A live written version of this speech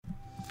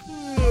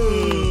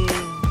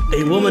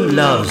A woman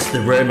loves the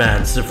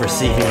romance of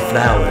receiving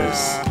flowers,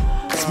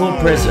 small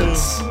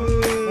presents,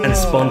 and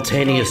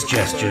spontaneous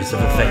gestures of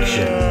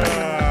affection.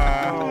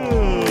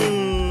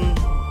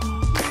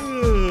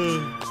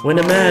 When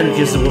a man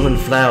gives a woman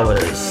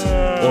flowers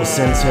or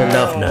sends her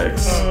love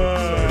notes,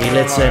 he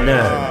lets her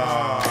know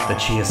that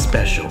she is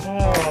special.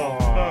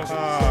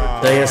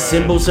 They are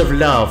symbols of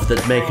love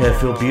that make her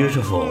feel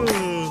beautiful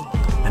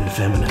and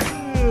feminine.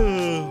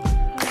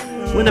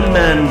 When a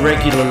man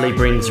regularly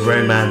brings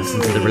romance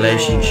into the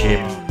relationship,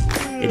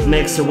 it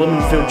makes a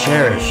woman feel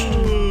cherished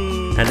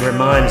and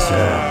reminds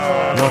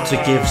her not to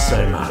give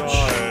so much.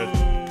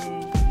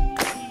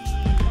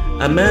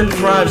 A man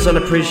thrives on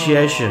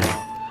appreciation,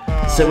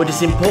 so it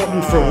is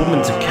important for a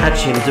woman to catch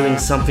him doing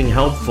something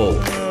helpful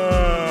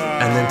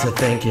and then to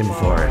thank him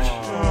for it.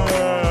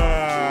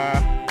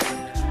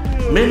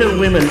 Men and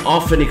women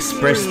often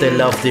express their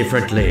love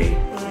differently.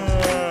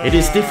 It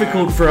is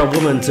difficult for a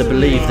woman to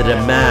believe that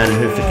a man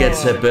who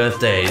forgets her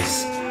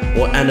birthdays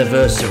or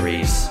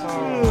anniversaries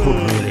could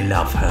really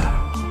love her.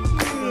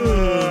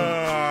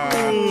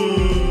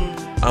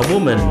 A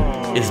woman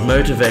is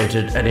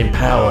motivated and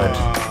empowered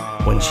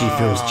when she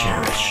feels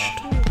cherished.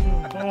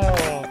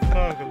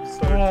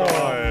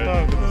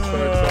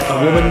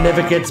 A woman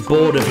never gets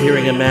bored of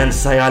hearing a man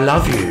say, "I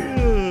love you."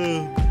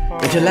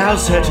 It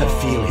allows her to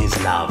feel his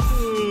love.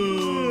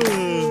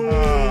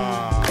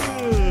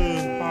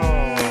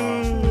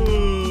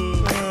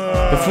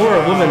 Before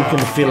a woman can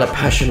feel a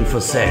passion for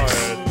sex,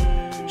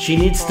 she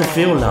needs to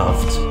feel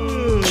loved,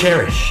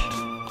 cherished,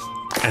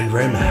 and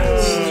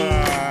romanced.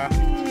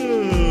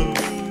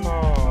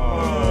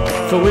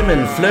 For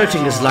women,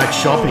 flirting is like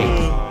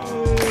shopping.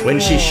 When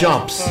she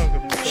shops,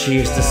 she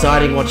is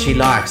deciding what she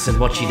likes and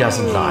what she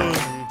doesn't like.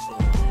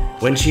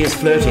 When she is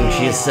flirting,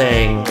 she is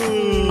saying,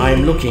 "I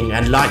am looking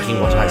and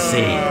liking what I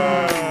see.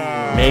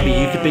 Maybe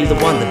you could be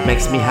the one that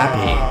makes me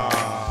happy."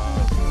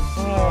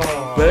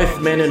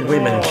 Both men and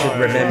women should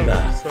remember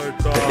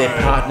that their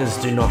partners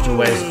do not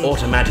always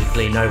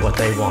automatically know what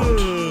they want.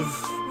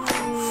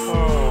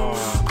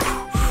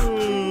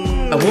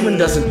 A woman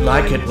doesn't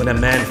like it when a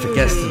man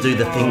forgets to do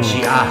the things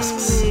she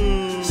asks,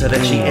 so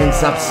that she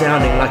ends up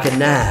sounding like a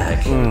nag.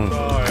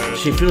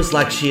 She feels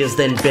like she is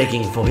then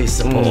begging for his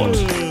support.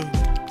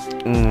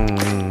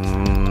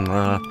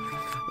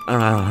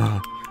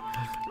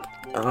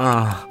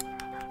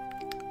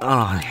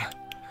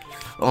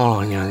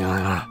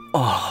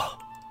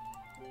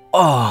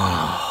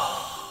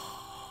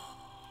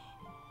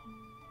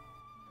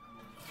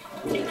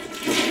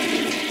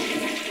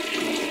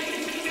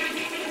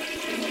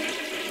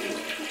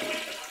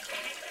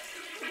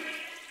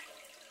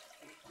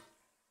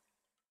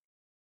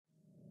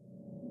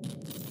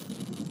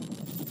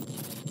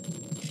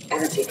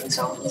 Energy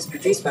Consultant is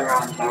produced by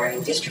Ryan Harry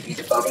and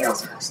distributed by the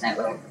Ozcast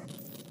Network.